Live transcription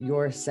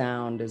your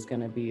sound is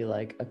going to be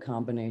like a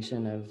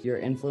combination of your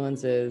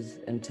influences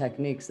and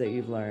techniques that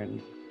you've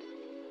learned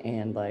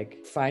and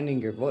like finding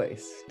your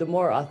voice. The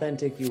more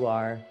authentic you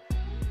are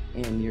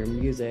in your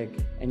music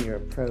and your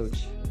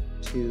approach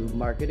to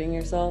marketing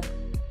yourself,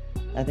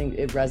 I think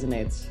it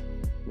resonates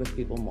with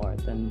people more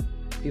than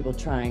people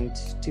trying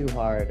too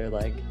hard or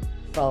like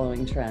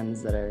following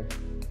trends that are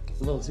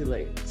a little too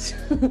late.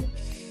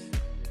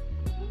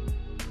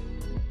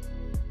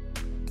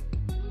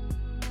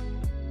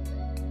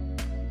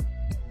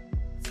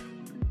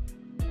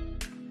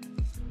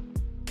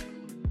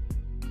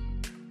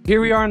 Here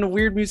we are on the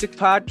Weird Music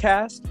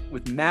Podcast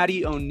with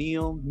Maddie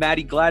O'Neill.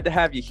 Maddie, glad to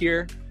have you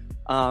here.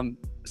 So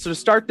to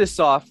start this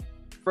off,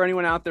 for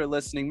anyone out there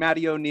listening,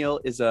 Maddie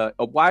O'Neill is a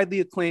widely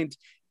acclaimed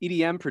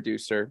EDM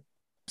producer.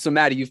 So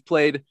Maddie, you've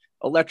played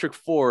Electric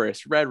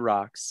Forest, Red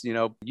Rocks,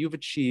 you've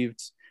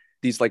achieved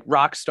these like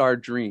rock star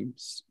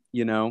dreams,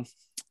 and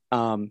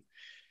I'm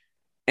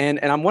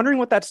wondering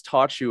what that's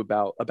taught you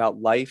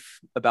about life,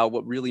 about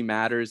what really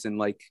matters, and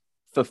like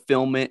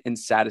fulfillment and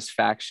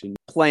satisfaction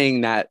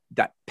playing that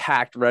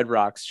packed Red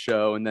Rocks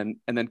show and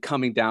then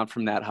coming down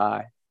from that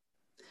high.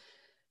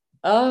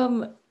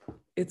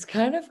 It's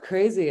kind of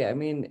crazy. I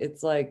mean,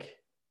 it's like,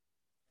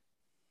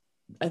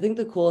 I think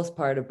the coolest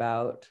part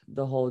about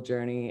the whole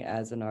journey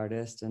as an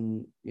artist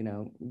and,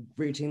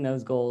 reaching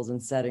those goals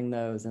and setting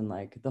those and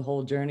like the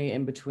whole journey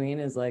in between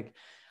is like,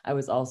 I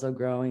was also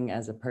growing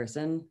as a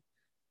person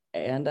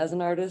and as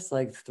an artist,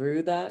 like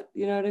through that,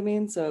 you know what I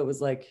mean? So it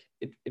was like,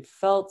 it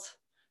felt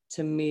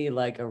to me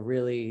like a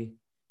really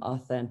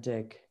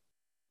authentic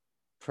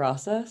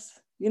process,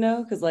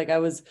 because like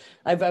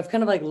I've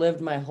kind of like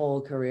lived my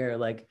whole career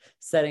like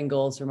setting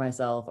goals for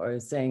myself or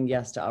saying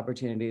yes to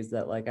opportunities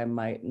that like I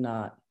might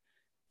not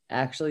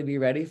actually be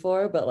ready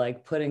for, but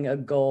like putting a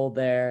goal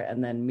there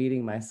and then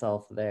meeting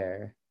myself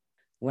there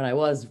when I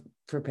was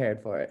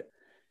prepared for it.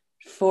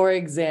 For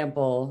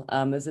example,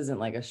 this isn't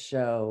like a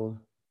show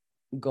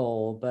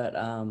goal, but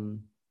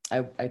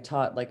I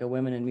taught like a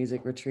women in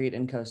music retreat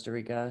in Costa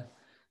Rica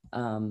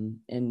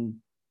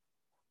in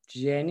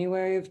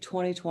January of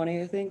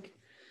 2020, I think.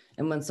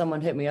 And when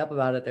someone hit me up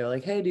about it, they were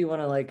like, hey, do you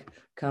want to like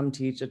come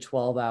teach a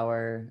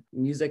 12-hour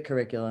music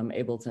curriculum,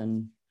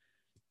 Ableton,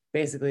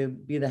 basically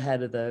be the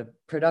head of the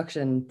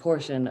production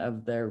portion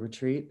of their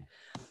retreat?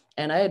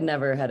 And I had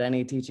never had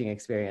any teaching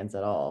experience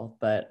at all,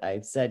 but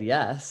I said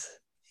yes.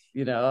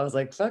 I was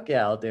like, fuck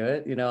yeah, I'll do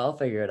it. I'll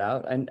figure it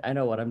out. I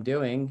know what I'm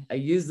doing. I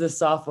use this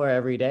software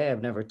every day.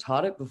 I've never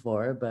taught it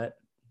before, but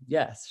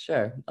yes,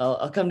 sure.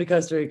 I'll come to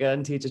Costa Rica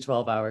and teach a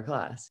 12-hour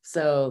class.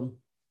 So,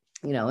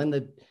 in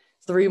the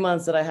 3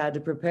 months that I had to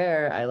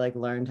prepare, I like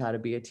learned how to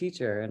be a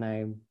teacher, and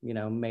I,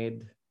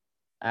 made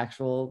a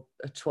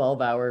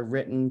 12-hour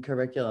written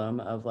curriculum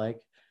of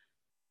like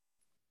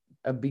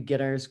a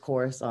beginner's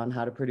course on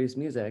how to produce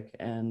music.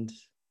 And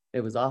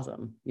it was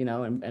awesome,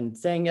 and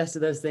saying yes to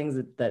those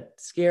things that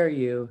scare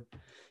you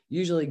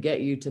usually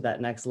get you to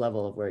that next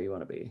level of where you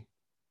want to be.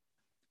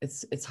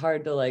 It's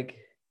hard to like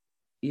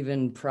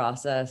even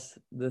process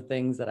the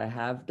things that I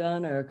have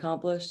done or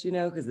accomplished,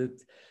 because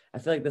I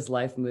feel like this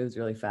life moves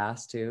really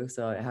fast too.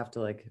 So I have to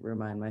like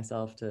remind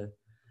myself to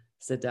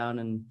sit down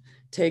and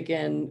take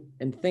in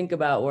and think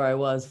about where I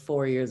was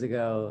 4 years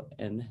ago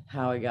and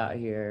how I got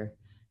here,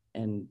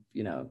 and,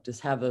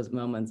 just have those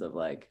moments of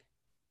like,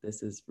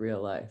 this is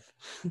real life.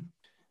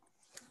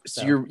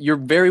 So you're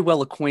very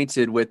well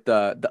acquainted with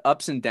the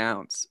ups and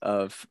downs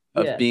of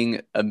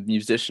being a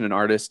musician, an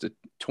artist, a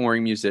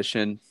touring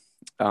musician.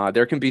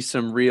 There can be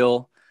some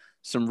real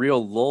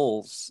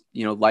lulls.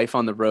 Life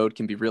on the road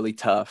can be really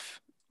tough.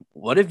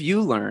 What have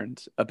you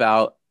learned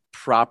about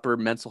proper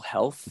mental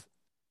health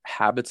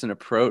habits and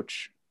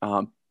approach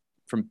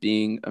from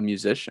being a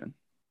musician?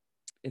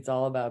 It's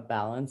all about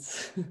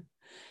balance.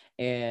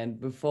 And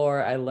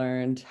before I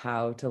learned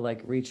how to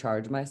like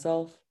recharge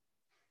myself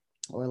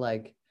or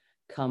like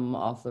come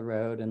off the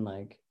road and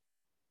like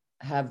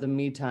have the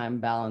me time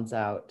balance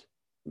out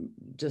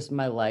just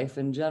my life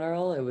in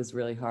general, it was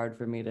really hard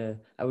for me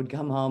I would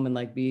come home and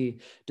like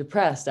be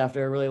depressed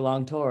after a really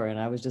long tour. And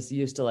I was just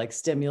used to like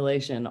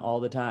stimulation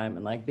all the time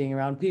and like being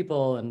around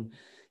people and,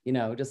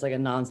 just like a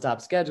nonstop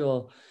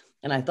schedule.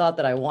 And I thought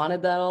that I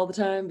wanted that all the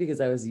time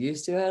because I was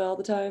used to it all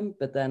the time.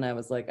 But then I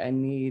was like, I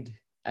need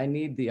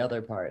the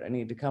other part. I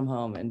need to come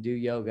home and do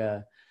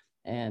yoga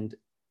and,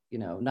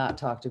 not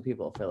talk to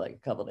people for like a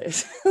couple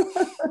days.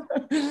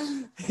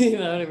 You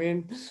know what I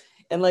mean?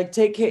 And like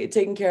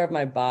taking care of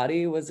my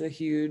body was a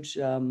huge,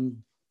 I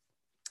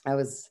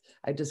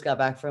just got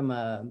back from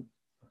a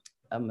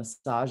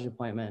massage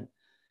appointment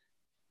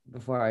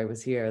before I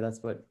was here.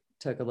 That's what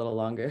took a little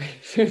longer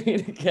for me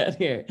to get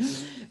here.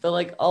 But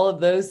like all of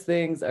those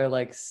things are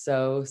like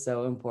so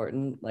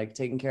important, like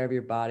taking care of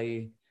your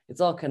body. It's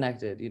all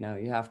connected,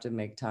 you have to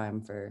make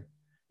time for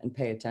and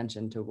pay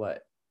attention to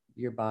what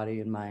your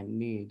body and mind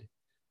need.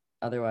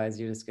 Otherwise,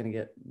 you're just going to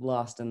get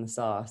lost in the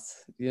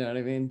sauce. You know what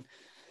I mean?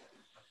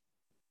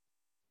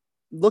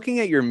 Looking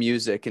at your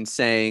music and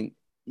saying,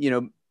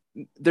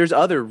 there's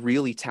other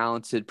really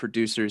talented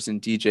producers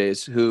and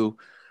DJs who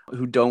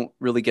who don't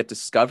really get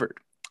discovered,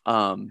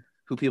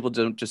 who people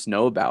don't just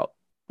know about.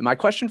 And my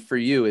question for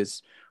you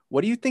is,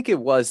 what do you think it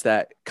was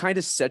that kind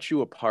of set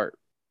you apart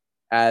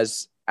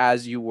as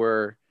you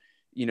were,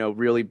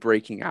 really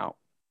breaking out?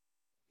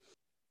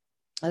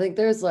 I think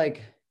there's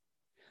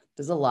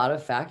a lot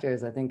of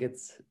factors.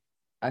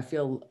 I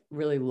feel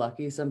really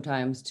lucky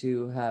sometimes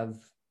to have,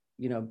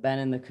 been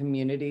in the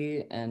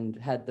community and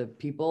had the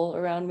people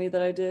around me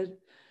that I did.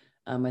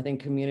 I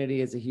think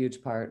community is a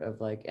huge part of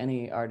like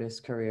any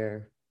artist's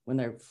career when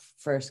they're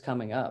first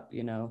coming up,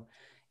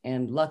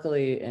 and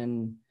luckily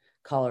in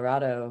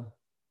Colorado,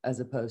 as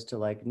opposed to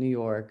like New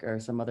York or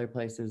some other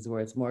places where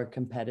it's more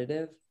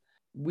competitive,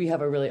 we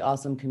have a really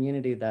awesome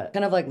community that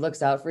kind of like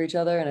looks out for each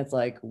other, and it's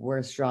like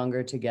we're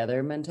stronger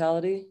together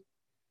mentality.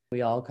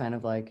 We all kind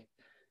of like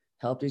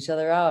helped each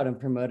other out and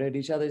promoted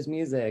each other's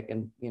music,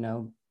 and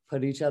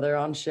put each other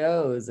on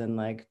shows and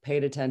like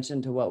paid attention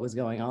to what was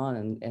going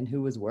on, and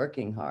who was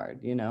working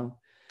hard.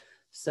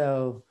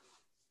 So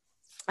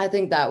I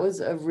think that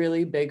was a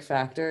really big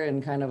factor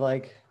in kind of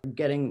like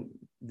getting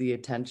the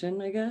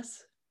attention, I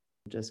guess.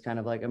 Just kind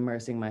of like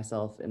immersing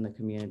myself in the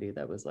community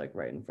that was like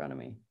right in front of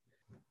me.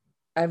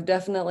 I've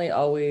definitely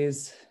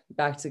always,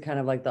 back to kind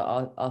of like the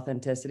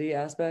authenticity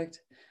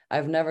aspect,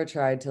 I've never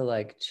tried to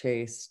like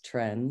chase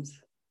trends,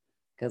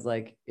 because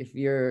like if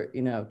you're,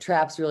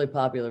 trap's really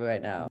popular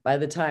right now. By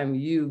the time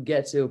you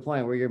get to a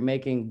point where you're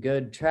making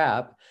good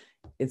trap,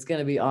 it's going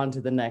to be on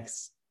to the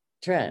next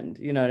trend.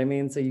 You know what I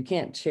mean? So you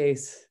can't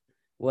chase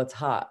what's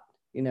hot.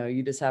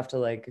 You just have to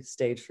like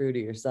stay true to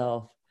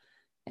yourself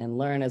and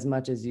learn as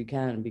much as you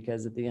can,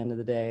 because at the end of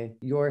the day,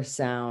 your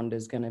sound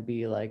is going to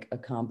be like a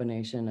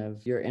combination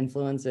of your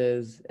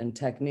influences and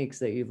techniques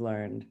that you've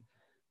learned,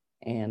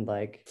 and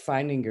like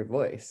finding your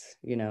voice.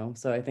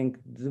 So I think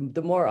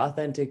the more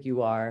authentic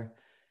you are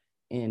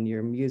in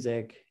your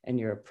music and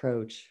your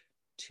approach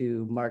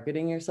to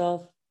marketing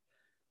yourself,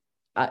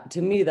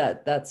 to me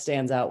that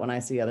stands out when I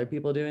see other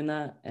people doing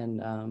that.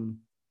 And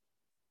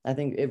I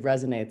think it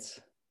resonates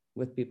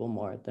with people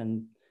more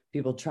than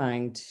people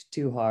trying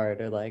too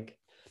hard or like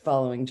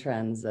following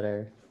trends that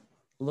are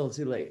a little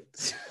too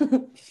late.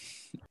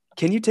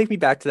 Can you take me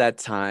back to that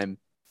time?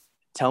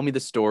 Tell me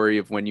the story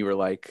of when you were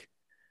like,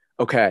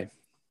 okay,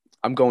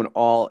 I'm going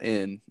all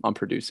in on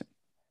producing.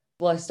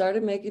 Well, I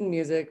started making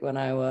music when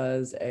I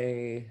was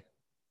a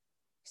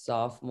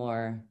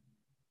sophomore.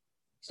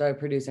 Started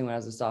producing when I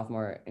was a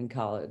sophomore in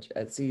college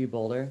at CU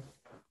Boulder.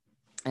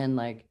 And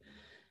like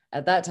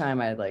at that time,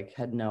 I like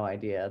had no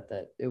idea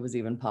that it was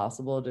even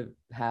possible to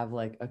have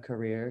like a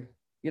career.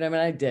 I mean,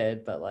 I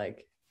did, but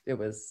like it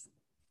was,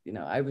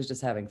 I was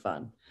just having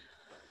fun.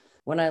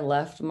 When I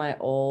left my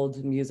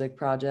old music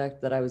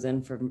project that I was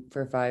in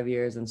for 5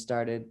 years and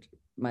started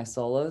my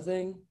solo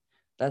thing,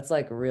 that's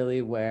like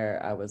really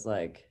where I was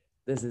like,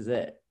 this is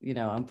it.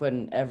 I'm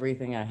putting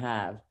everything I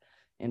have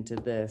into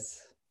this,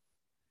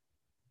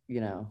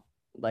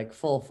 like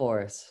full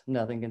force,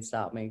 nothing can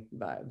stop me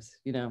vibes.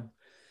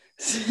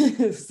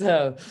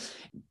 So,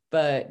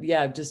 but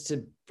yeah, just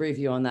to brief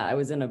you on that, I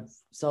was in a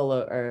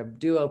solo or a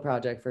duo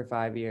project for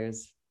 5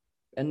 years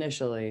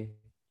initially.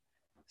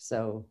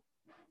 So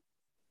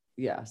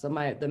yeah, so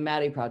the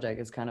Maddie project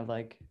is kind of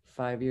like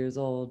 5 years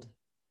old,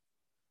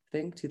 I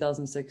think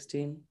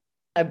 2016.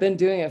 I've been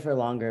doing it for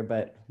longer,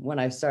 but when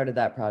I started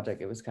that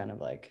project, it was kind of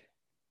like,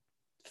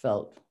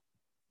 felt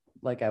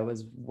like I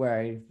was where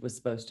I was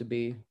supposed to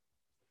be,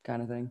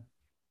 kind of thing.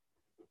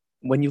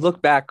 When you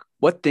look back,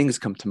 what things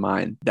come to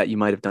mind that you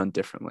might have done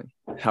differently?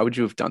 How would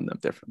you have done them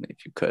differently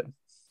if you could?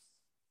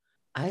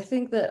 I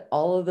think that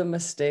all of the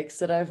mistakes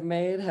that I've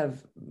made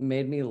have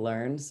made me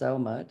learn so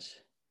much.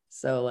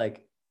 So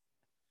like,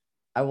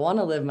 I want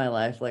to live my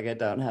life like I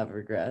don't have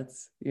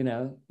regrets.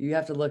 You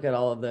have to look at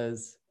all of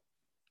those,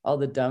 all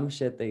the dumb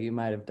shit that you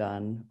might have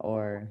done,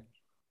 or,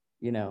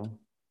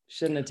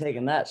 shouldn't have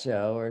taken that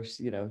show, or,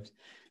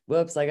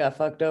 whoops, I got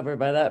fucked over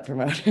by that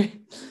promoter,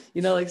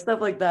 like stuff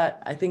like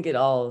that. I think it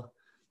all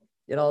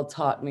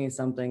taught me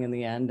something in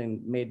the end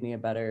and made me a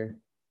better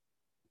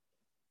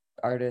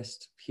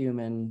artist,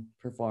 human,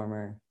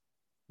 performer,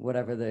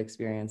 whatever the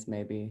experience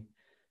may be.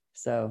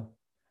 So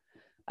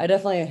I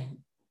definitely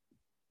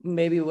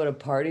maybe would have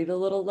partied a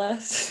little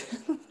less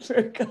for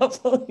a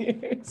couple of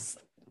years.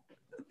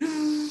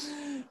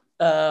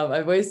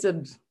 I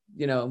wasted,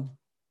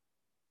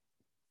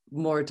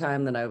 more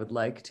time than I would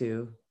like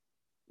to,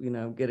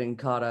 getting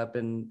caught up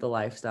in the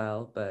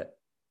lifestyle, but,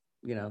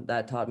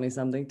 that taught me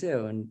something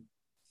too. And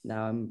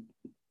now I'm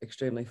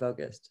extremely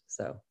focused.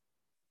 So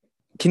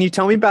can you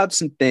tell me about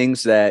some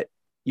things that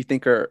you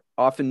think are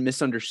often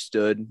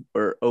misunderstood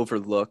or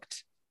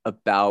overlooked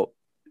about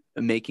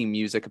making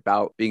music,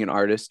 about being an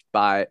artist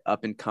by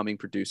up and coming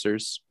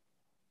producers?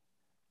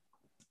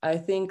 I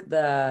think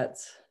that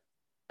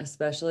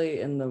especially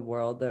in the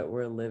world that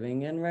we're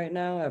living in right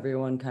now,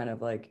 everyone kind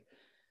of like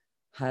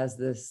has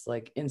this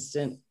like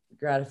instant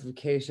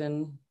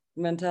gratification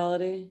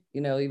mentality,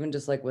 even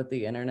just like with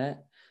the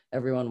internet,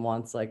 everyone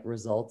wants like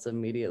results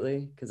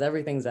immediately because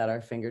everything's at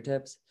our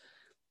fingertips.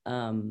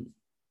 And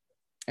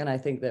I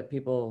think that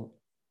people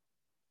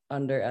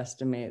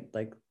underestimate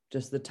like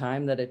just the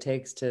time that it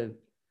takes to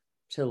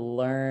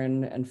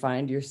learn and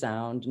find your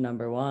sound,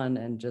 number one,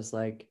 and just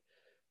like,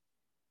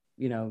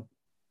 you know,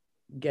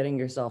 getting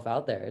yourself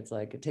out there. It's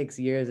like it takes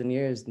years and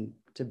years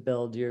to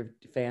build your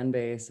fan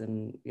base.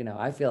 And, you know,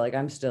 I feel like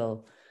I'm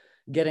still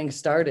getting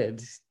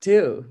started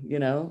too, you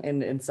know,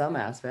 in some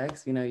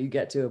aspects. You know, you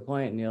get to a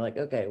point and you're like,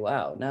 okay,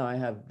 wow, now I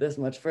have this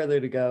much further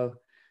to go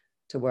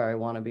to where I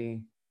want to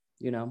be,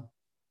 you know,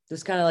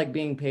 just kind of like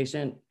being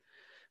patient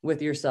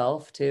with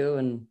yourself too.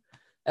 And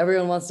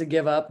everyone wants to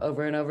give up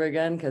over and over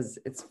again because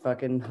it's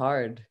fucking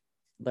hard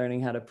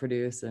learning how to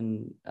produce.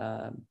 And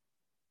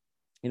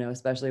you know,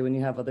 especially when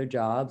you have other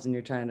jobs and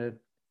you're trying to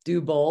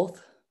do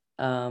both,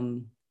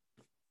 you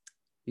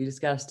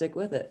just got to stick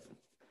with it.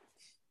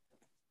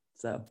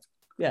 So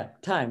yeah,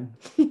 time.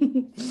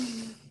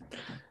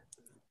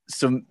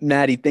 So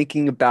Maddie,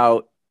 thinking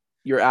about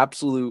your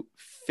absolute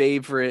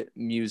favorite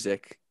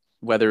music,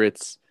 whether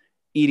it's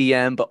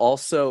EDM, but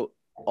also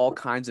all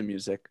kinds of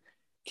music,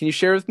 can you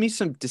share with me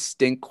some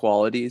distinct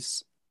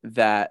qualities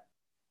that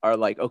are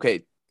like,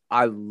 okay,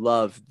 I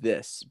love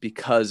this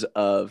because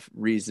of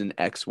reason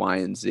X, Y,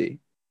 and Z?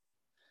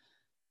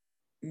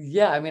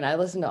 Yeah, I mean, I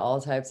listen to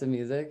all types of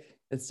music.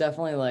 It's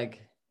definitely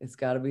like, it's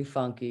got to be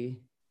funky.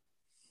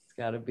 It's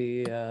got to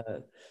be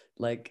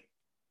like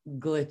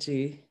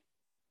glitchy.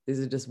 These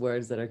are just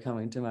words that are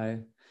coming to my,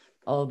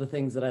 all the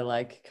things that I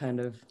like kind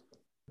of.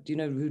 Do you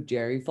know who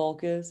Jerry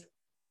Folk is?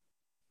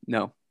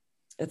 No.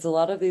 It's a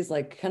lot of these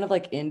like kind of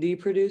like indie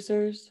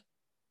producers.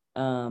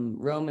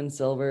 Roman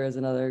Silver is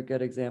another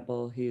good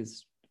example.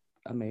 He's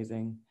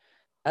amazing.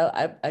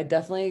 I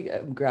definitely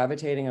am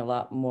gravitating a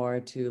lot more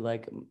to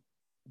like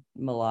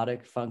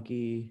melodic,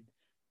 funky,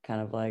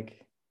 kind of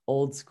like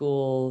old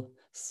school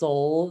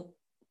soul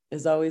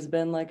has always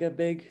been like a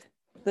big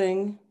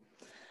thing.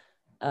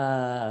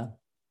 I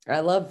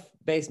love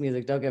bass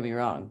music, don't get me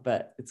wrong,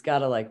 but it's got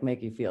to like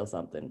make you feel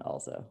something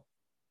also.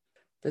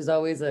 There's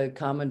always a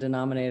common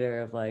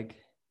denominator of like,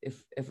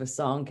 if a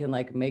song can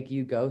like make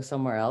you go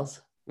somewhere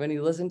else when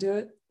you listen to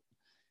it,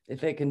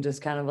 if it can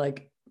just kind of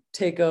like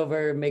take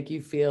over, make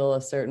you feel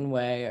a certain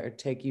way, or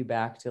take you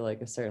back to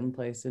like a certain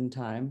place in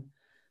time,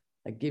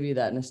 like give you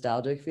that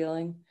nostalgic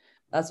feeling.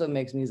 That's what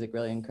makes music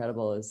really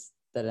incredible, is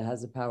that it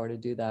has the power to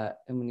do that.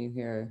 And when you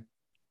hear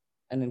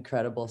an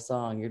incredible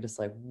song, you're just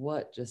like,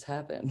 what just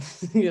happened?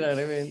 You know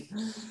what I mean?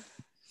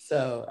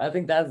 So I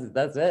think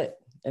that's it.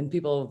 And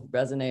people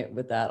resonate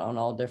with that on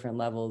all different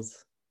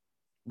levels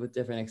with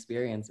different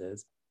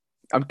experiences.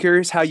 I'm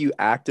curious how you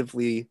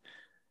actively,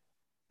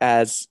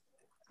 as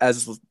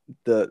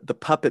the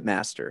puppet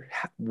master,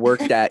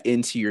 work that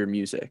into your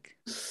music.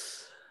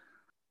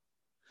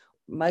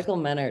 Michael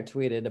Menner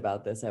tweeted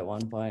about this at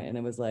one point, and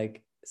it was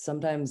like,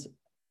 sometimes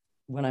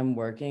when I'm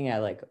working, I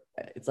like,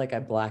 it's like I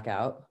black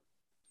out.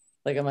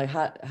 Like I'm like,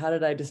 how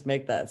did I just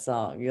make that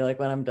song? You're like,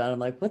 when I'm done, I'm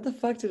like, what the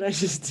fuck did I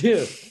just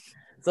do?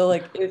 So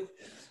like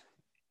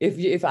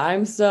if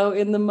I'm so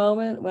in the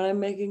moment when I'm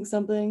making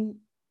something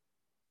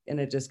and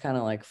it just kind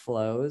of like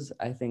flows,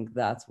 I think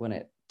that's when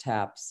it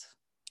taps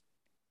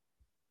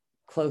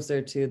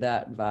closer to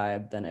that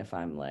vibe than if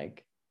I'm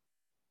like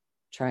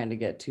trying to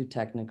get too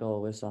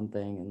technical with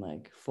something and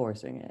like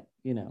forcing it,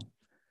 you know.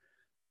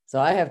 So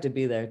I have to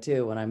be there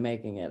too when I'm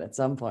making it at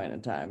some point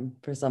in time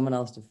for someone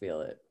else to feel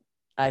it.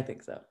 I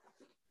think so.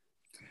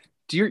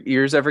 Do your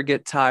ears ever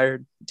get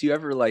tired? Do you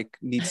ever like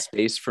need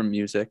space from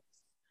music?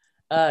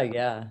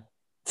 Yeah.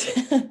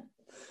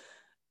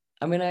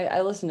 I mean,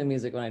 I listen to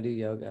music when I do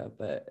yoga,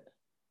 but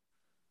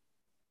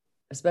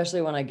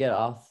especially when I get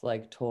off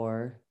like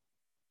tour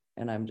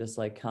and I'm just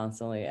like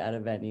constantly at a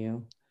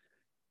venue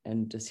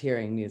and just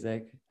hearing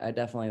music, I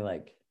definitely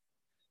like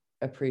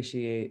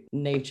appreciate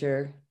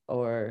nature,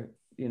 or,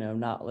 you know,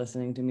 not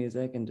listening to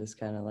music and just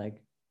kind of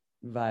like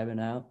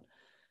vibing out,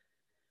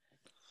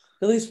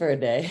 at least for a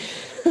day.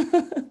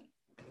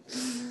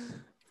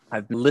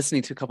 I've been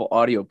listening to a couple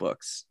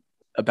audiobooks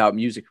about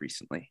music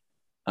recently.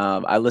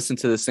 I listened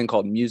to this thing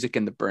called Music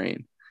in the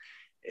Brain.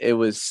 It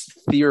was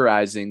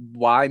theorizing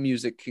why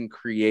music can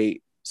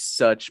create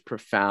such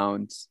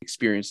profound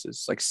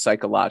experiences, like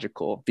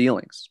psychological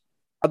feelings.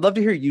 I'd love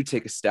to hear you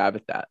take a stab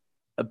at that,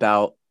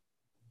 about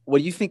what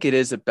do you think it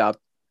is about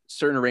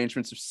certain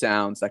arrangements of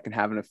sounds that can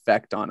have an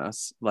effect on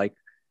us, like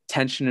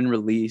tension and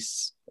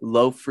release,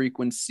 low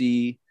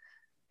frequency,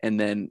 and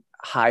then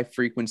high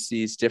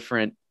frequencies,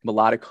 different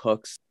melodic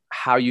hooks,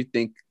 how you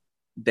think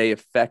they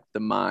affect the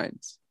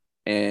mind,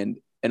 and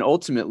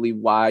ultimately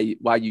why you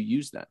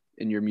use them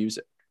in your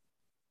music.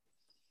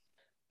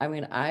 I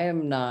mean, I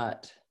am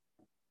not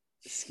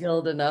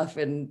skilled enough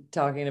in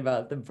talking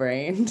about the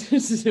brain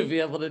to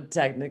be able to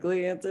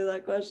technically answer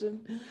that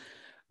question.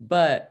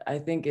 But I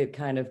think it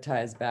kind of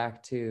ties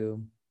back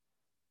to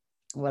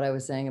what I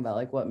was saying about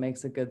like what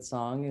makes a good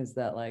song is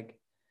that like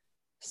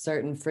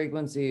certain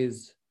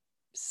frequencies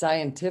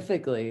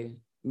scientifically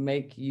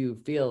make you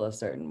feel a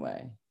certain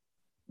way.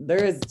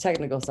 There is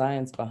technical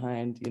science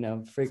behind, you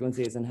know,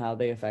 frequencies and how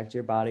they affect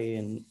your body,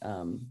 and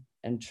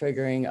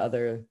triggering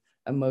other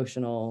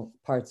emotional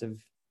parts of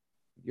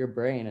your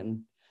brain.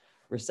 And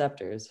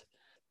receptors.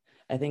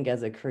 I think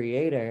as a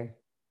creator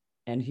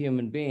and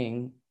human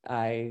being,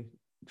 I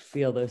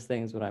feel those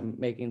things when I'm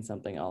making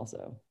something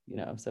also, you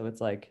know, so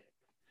it's like,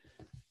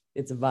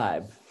 it's a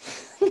vibe.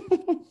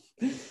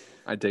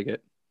 I dig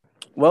it.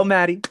 Well,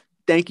 Maddie,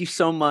 thank you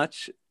so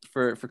much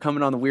for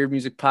coming on the Weird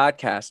Music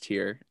Podcast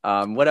here.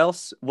 What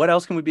else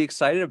can we be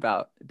excited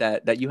about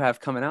that you have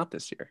coming out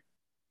this year?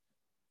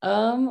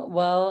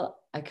 Well,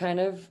 I kind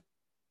of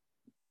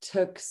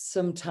took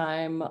some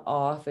time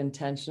off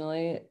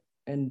intentionally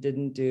and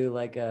didn't do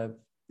like a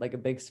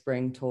big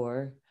spring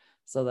tour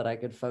so that I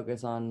could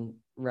focus on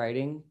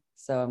writing.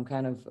 So I'm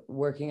kind of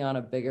working on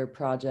a bigger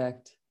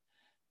project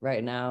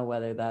right now,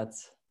 whether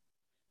that's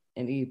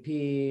an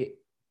EP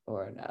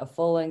or a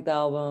full-length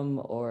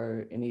album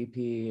or an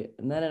EP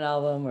and then an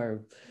album,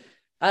 or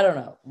I don't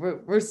know.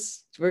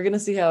 We're gonna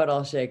see how it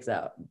all shakes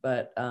out.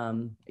 But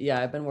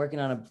yeah, I've been working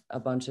on a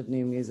bunch of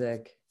new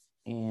music,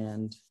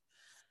 and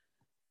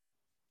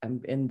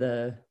I'm in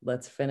the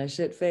let's finish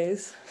it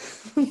phase.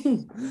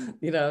 You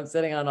know, I'm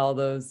sitting on all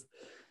those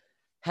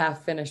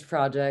half-finished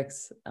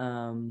projects.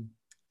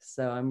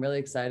 So I'm really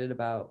excited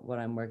about what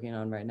I'm working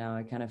on right now.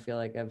 I kind of feel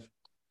like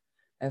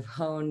I've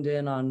honed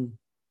in on,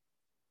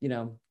 you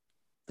know,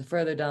 the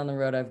further down the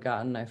road I've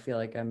gotten, I feel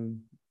like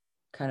I'm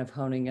kind of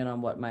honing in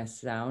on what my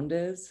sound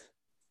is.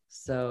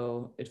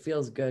 So it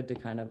feels good to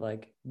kind of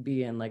like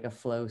be in like a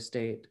flow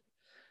state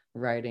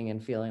writing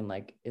and feeling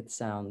like it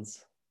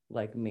sounds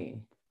like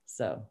me.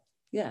 So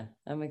yeah,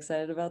 I'm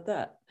excited about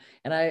that.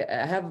 And I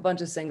have a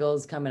bunch of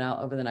singles coming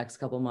out over the next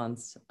couple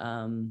months.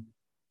 And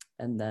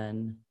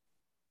then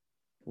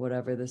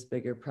whatever this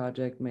bigger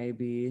project may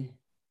be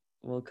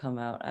will come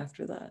out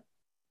after that.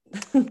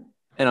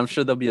 And I'm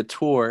sure there'll be a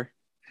tour.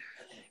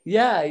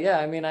 Yeah.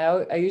 I mean,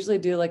 I usually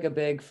do like a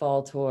big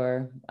fall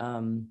tour.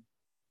 I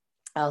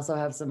also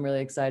have some really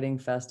exciting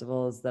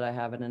festivals that I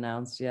haven't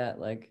announced yet,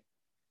 like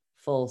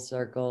Full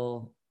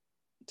Circle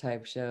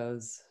type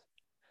shows.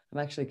 I'm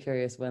actually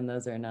curious when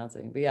those are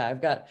announcing. But yeah,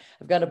 I've got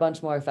a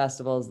bunch more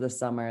festivals this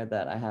summer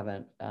that I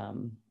haven't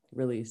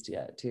released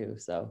yet too.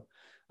 So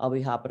I'll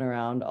be hopping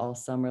around all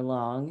summer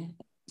long.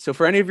 So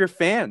for any of your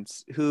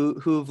fans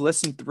who've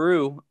listened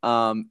through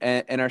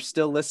and are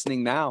still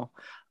listening now,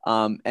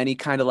 any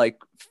kind of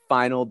like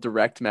final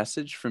direct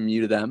message from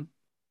you to them?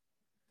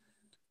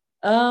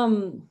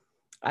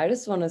 I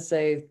just want to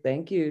say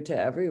thank you to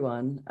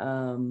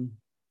everyone.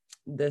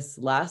 This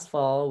last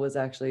fall was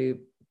actually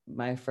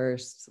my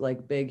first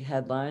like big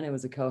headline. It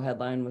was a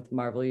co-headline with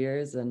Marvel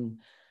Years, and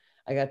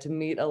I got to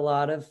meet a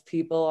lot of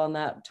people on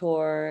that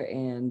tour,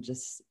 and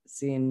just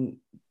seeing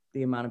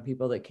the amount of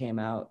people that came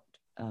out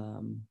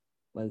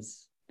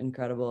was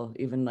incredible.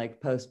 Even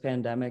like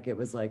post-pandemic, it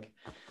was like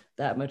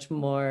that much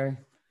more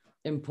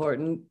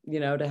important, you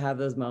know, to have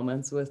those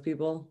moments with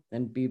people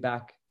and be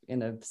back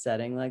in a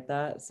setting like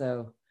that.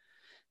 So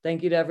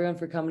thank you to everyone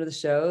for coming to the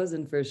shows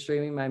and for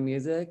streaming my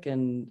music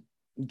and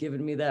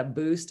giving me that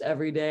boost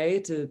every day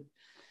to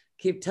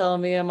keep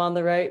telling me I'm on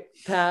the right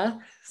path.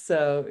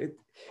 So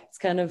it's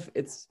kind of,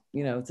 it's,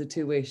 you know, it's a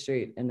two-way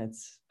street, and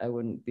I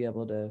wouldn't be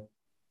able to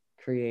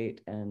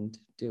create and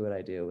do what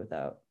I do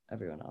without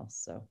everyone else.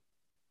 So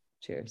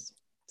cheers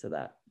to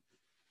that.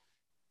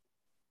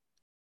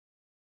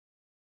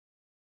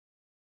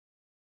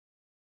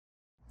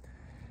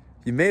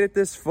 You made it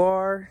this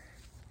far.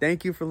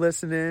 Thank you for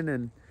listening,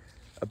 and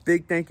a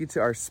big thank you to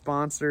our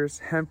sponsors,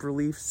 Hemp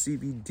Relief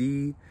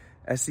CBD,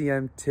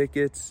 SEM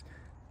Tickets,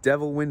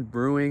 Devil Wind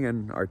Brewing,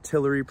 and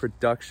Artillery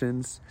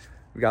Productions.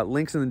 We got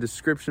links in the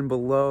description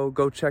below.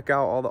 Go check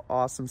out all the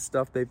awesome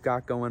stuff they've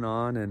got going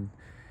on. And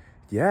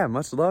yeah,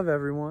 much love,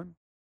 everyone.